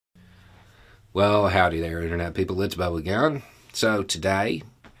Well, howdy there, Internet people. It's Bo again. So, today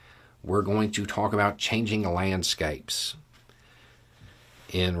we're going to talk about changing landscapes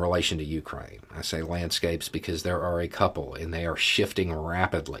in relation to Ukraine. I say landscapes because there are a couple and they are shifting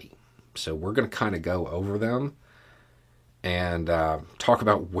rapidly. So, we're going to kind of go over them and talk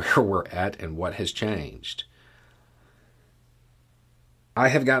about where we're at and what has changed. I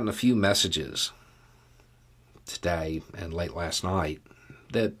have gotten a few messages today and late last night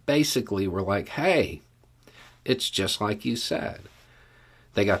that basically were like, hey, it's just like you said.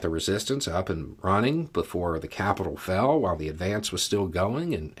 They got the resistance up and running before the capital fell while the advance was still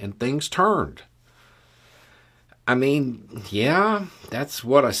going, and things turned. I mean, yeah, that's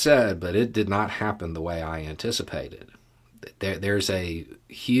what I said, but it did not happen the way I anticipated. There's a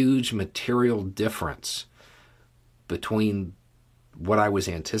huge material difference between what I was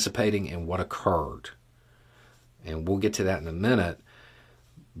anticipating and what occurred. And we'll get to that in a minute.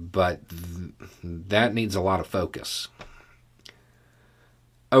 But that needs a lot of focus.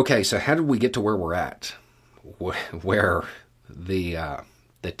 Okay, so how did we get to where we're at? Where the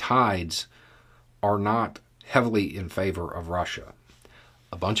tides are not heavily in favor of Russia.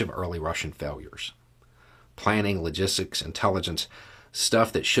 A bunch of early Russian failures. Planning, logistics, intelligence,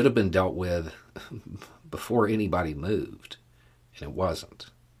 stuff that should have been dealt with before anybody moved. And it wasn't.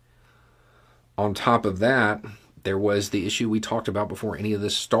 On top of that, there was the issue we talked about before any of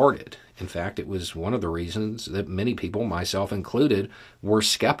this started. In fact, it was one of the reasons that many people, myself included, were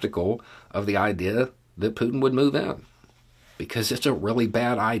skeptical of the idea that Putin would move in. Because it's a really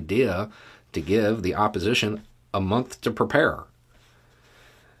bad idea to give the opposition a month to prepare.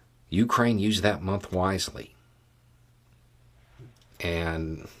 Ukraine used that month wisely.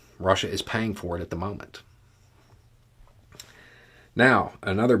 And Russia is paying for it at the moment. Now,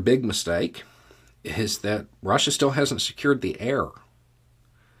 another big mistake is that Russia still hasn't secured the air.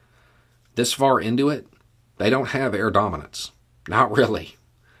 This far into it, they don't have air dominance. Not really.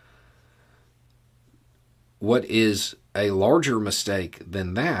 What is a larger mistake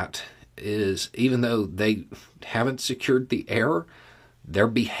than that is even though they haven't secured the air, they're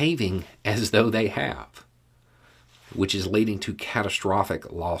behaving as though they have, which is leading to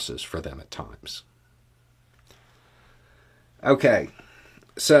catastrophic losses for them at times. Okay,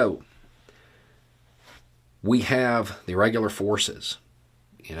 so we have the regular forces,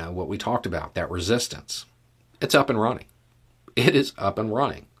 what we talked about, that resistance. It's up and running. It is up and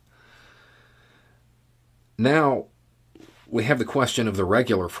running. Now, we have the question of the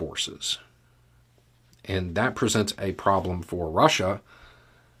regular forces. And that presents a problem for Russia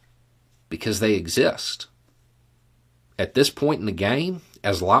because they exist. At this point in the game,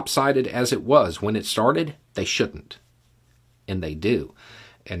 as lopsided as it was when it started, they shouldn't. And they do.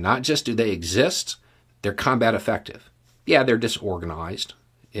 And not just do they exist, they're combat effective. Yeah, they're disorganized.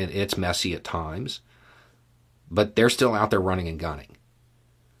 It's messy at times. But they're still out there running and gunning.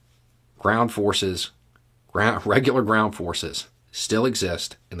 Ground forces, regular ground forces, still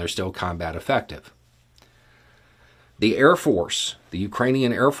exist, and they're still combat effective. The Air Force, the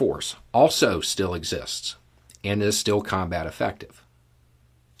Ukrainian Air Force, also still exists and is still combat effective.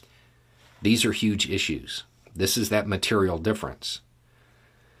 These are huge issues. This is that material difference.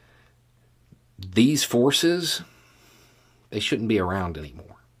 These forces, they shouldn't be around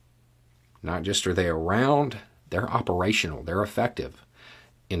anymore. Not just are they around, they're operational, they're effective.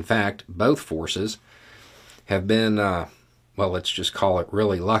 In fact, both forces have been, let's just call it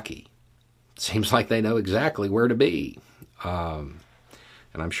really lucky. It seems like they know exactly where to be. And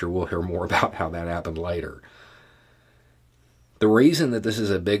I'm sure we'll hear more about how that happened later. The reason that this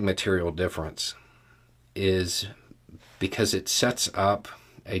is a big material difference is because it sets up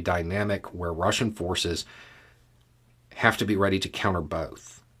a dynamic where Russian forces have to be ready to counter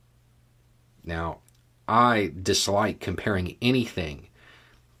both. Now, I dislike comparing anything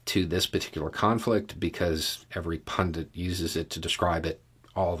to this particular conflict because every pundit uses it to describe it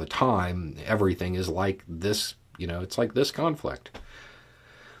all the time. Everything is like this, it's like this conflict.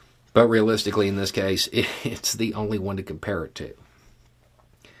 But realistically, in this case, it's the only one to compare it to.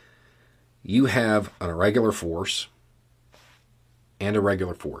 You have an irregular force and a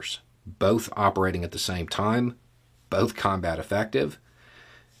regular force, both operating at the same time, both combat effective,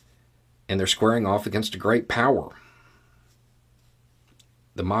 and they're squaring off against a great power.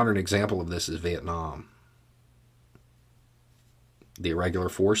 The modern example of this is Vietnam. The irregular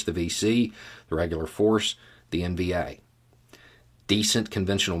force, the VC, the regular force, the NVA. Decent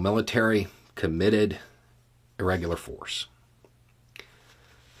conventional military, committed irregular force.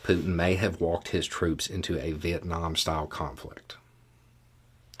 Putin may have walked his troops into a Vietnam-style conflict.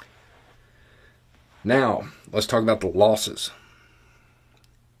 Now, let's talk about the losses.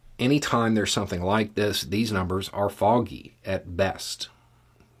 anytime there's something like this, these numbers are foggy at best,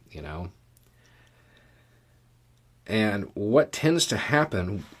 you know. And what tends to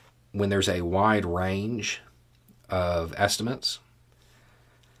happen when there's a wide range of estimates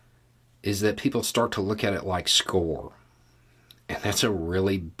is that people start to look at it like score. And that's a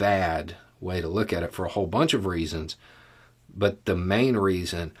really bad way to look at it for a whole bunch of reasons. But the main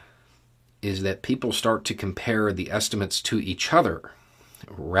reason is that people start to compare the estimates to each other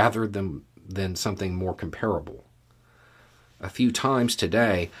rather than something more comparable. A few times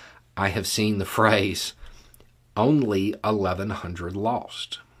today, I have seen the phrase, only 1,100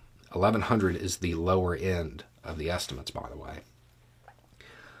 lost. 1,100 is the lower end of the estimates, by the way.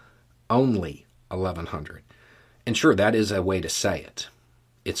 Only 1,100. And sure, that is a way to say it.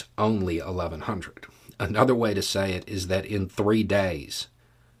 It's only 1,100. Another way to say it is that in 3 days,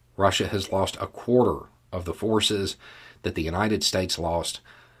 Russia has lost a quarter of the forces that the United States lost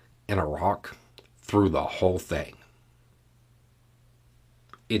in Iraq through the whole thing.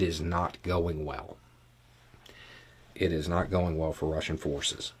 It is not going well. It is not going well for Russian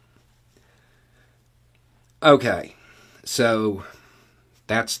forces. Okay, so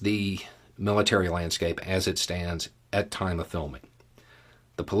that's the military landscape as it stands at time of filming.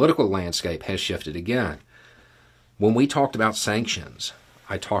 The political landscape has shifted again. When we talked about sanctions,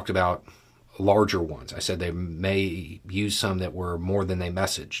 I talked about larger ones. I said they may use some that were more than they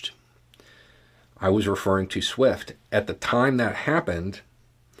messaged. I was referring to SWIFT. At the time that happened,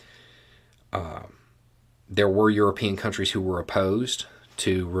 there were European countries who were opposed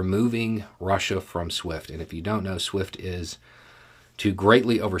to removing Russia from SWIFT. And if you don't know, SWIFT is, to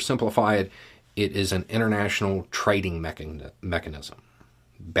greatly oversimplify it, it is an international trading mechanism.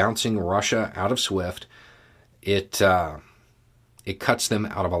 Bouncing Russia out of SWIFT, it cuts them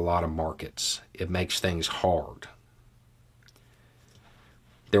out of a lot of markets. It makes things hard.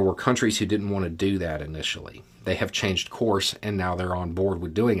 There were countries who didn't want to do that initially. They have changed course, and now they're on board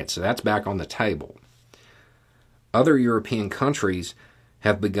with doing it. So that's back on the table. Other European countries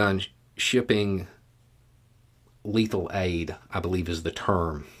have begun shipping lethal aid, I believe is the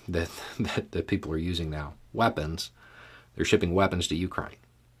term that people are using now. Weapons. They're shipping weapons to Ukraine.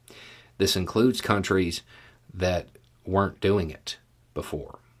 This includes countries that weren't doing it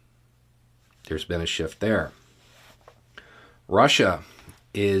before. There's been a shift there. Russia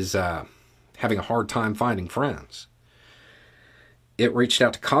is having a hard time finding friends. It reached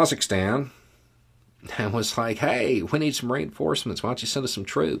out to Kazakhstan and was like, hey, we need some reinforcements. Why don't you send us some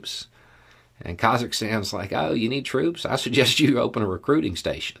troops? And Kazakhstan's like, oh, you need troops? I suggest you open a recruiting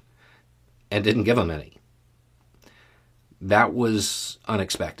station. And didn't give them any. That was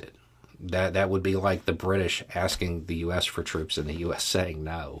unexpected. That would be like the British asking the U.S. for troops and the U.S. saying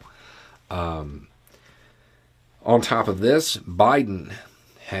no. On top of this, Biden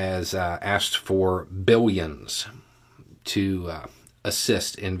has asked for billions to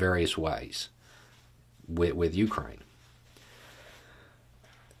assist in various ways with Ukraine.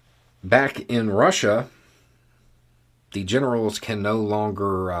 Back in Russia, the generals can no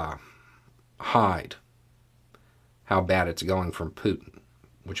longer hide how bad it's going from Putin,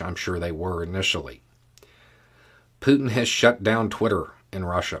 which I'm sure they were initially. Putin has shut down Twitter in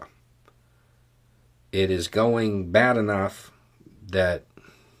Russia. It is going bad enough that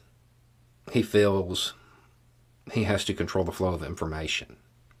he feels he has to control the flow of information.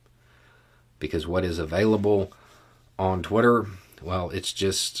 Because what is available on Twitter, well, it's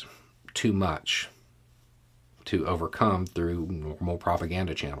just too much to overcome through normal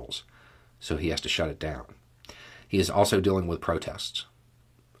propaganda channels. So he has to shut it down. He is also dealing with protests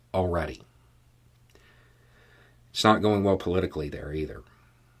already. It's not going well politically there either.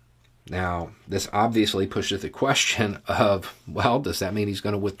 Now, this obviously pushes the question of, well, does that mean he's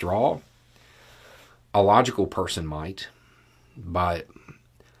going to withdraw? A logical person might, but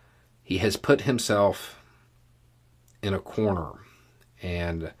he has put himself in a corner,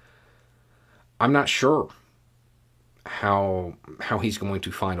 and I'm not sure how he's going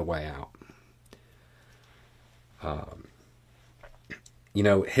to find a way out.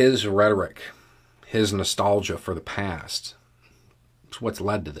 His rhetoric, his nostalgia for the past, it's what's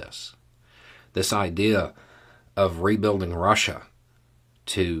led to this. This idea of rebuilding Russia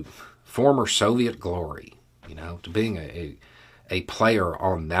to former Soviet glory, to being a player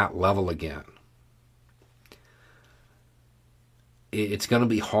on that level again. It's going to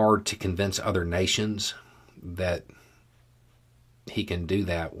be hard to convince other nations that he can do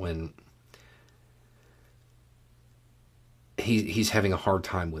that when he's having a hard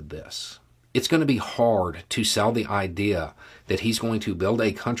time with this. It's going to be hard to sell the idea that he's going to build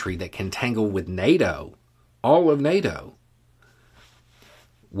a country that can tangle with NATO, all of NATO,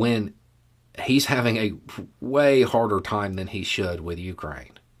 when he's having a way harder time than he should with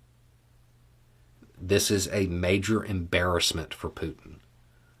Ukraine. This is a major embarrassment for Putin.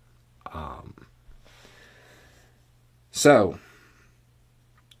 So,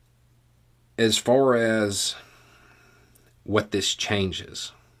 as far as what this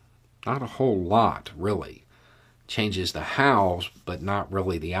changes, not a whole lot, really. Changes the hows, but not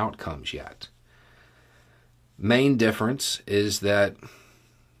really the outcomes yet. Main difference is that,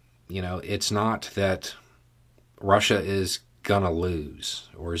 it's not that Russia is going to lose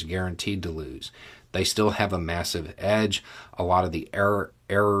or is guaranteed to lose. They still have a massive edge. A lot of the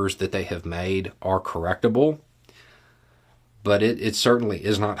errors that they have made are correctable, but it certainly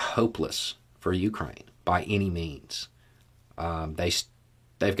is not hopeless for Ukraine by any means.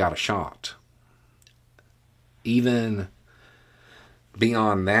 They've got a shot. Even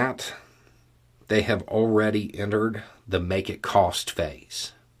beyond that, they have already entered the make it cost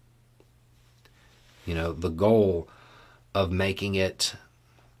phase. The goal of making it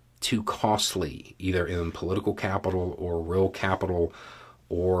too costly, either in political capital or real capital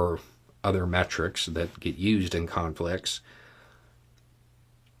or other metrics that get used in conflicts,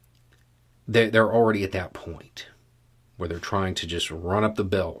 they're already at that point where they're trying to just run up the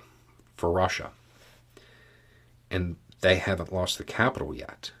bill for Russia. And they haven't lost the capital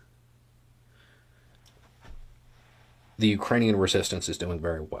yet. The Ukrainian resistance is doing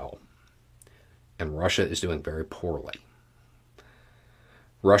very well, and Russia is doing very poorly.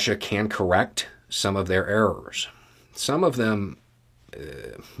 Russia can correct some of their errors. Some of them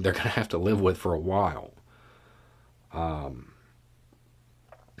they're going to have to live with for a while.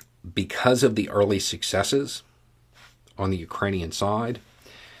 Because of the early successes on the Ukrainian side,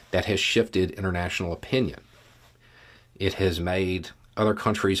 that has shifted international opinion. It has made other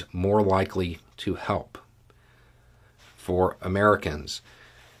countries more likely to help. For Americans,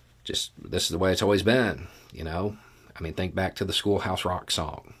 this is the way it's always been, think back to the Schoolhouse Rock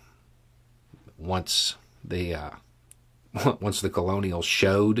song. Once the colonials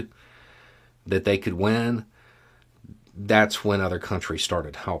showed that they could win, that's when other countries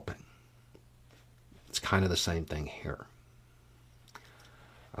started helping. It's kind of the same thing here.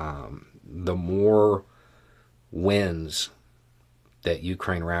 The more wins that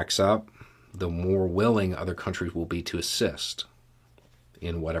Ukraine racks up, the more willing other countries will be to assist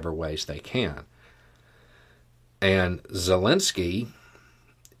in whatever ways they can. And Zelensky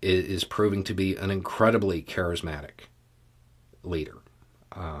is proving to be an incredibly charismatic leader.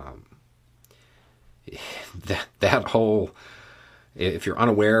 That whole, if you're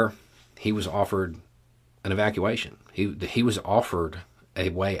unaware, he was offered an evacuation. He was offered a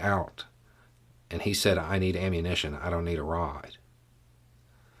way out. And he said, I need ammunition. I don't need a ride.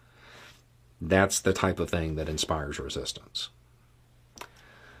 That's the type of thing that inspires resistance.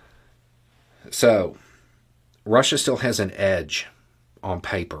 So, Russia still has an edge on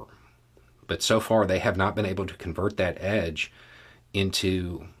paper. But so far, they have not been able to convert that edge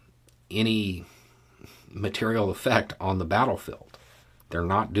into any material effect on the battlefield. They're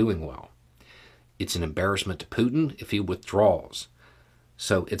not doing well. It's an embarrassment to Putin if he withdraws.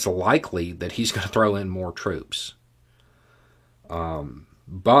 So it's likely that he's going to throw in more troops.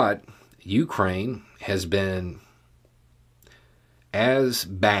 But Ukraine has been as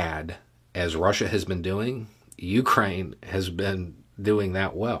bad as Russia has been doing. Ukraine has been doing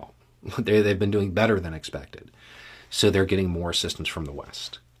that well. They've been doing better than expected. So they're getting more assistance from the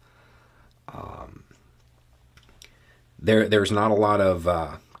West. There's not a lot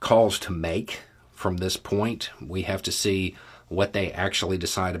of calls to make from this point. We have to see what they actually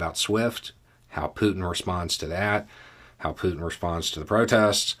decide about SWIFT, how Putin responds to that, how Putin responds to the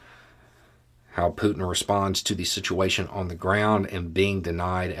protests, how Putin responds to the situation on the ground and being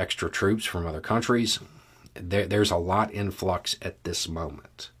denied extra troops from other countries. There's a lot in flux at this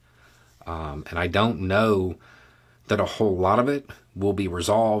moment. And I don't know that a whole lot of it will be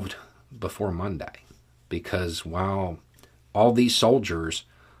resolved before Monday. Because while all these soldiers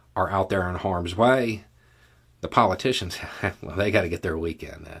are out there in harm's way, the politicians, well, they got to get their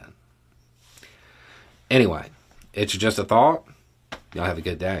weekend in. Anyway, it's just a thought. Y'all have a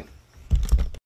good day.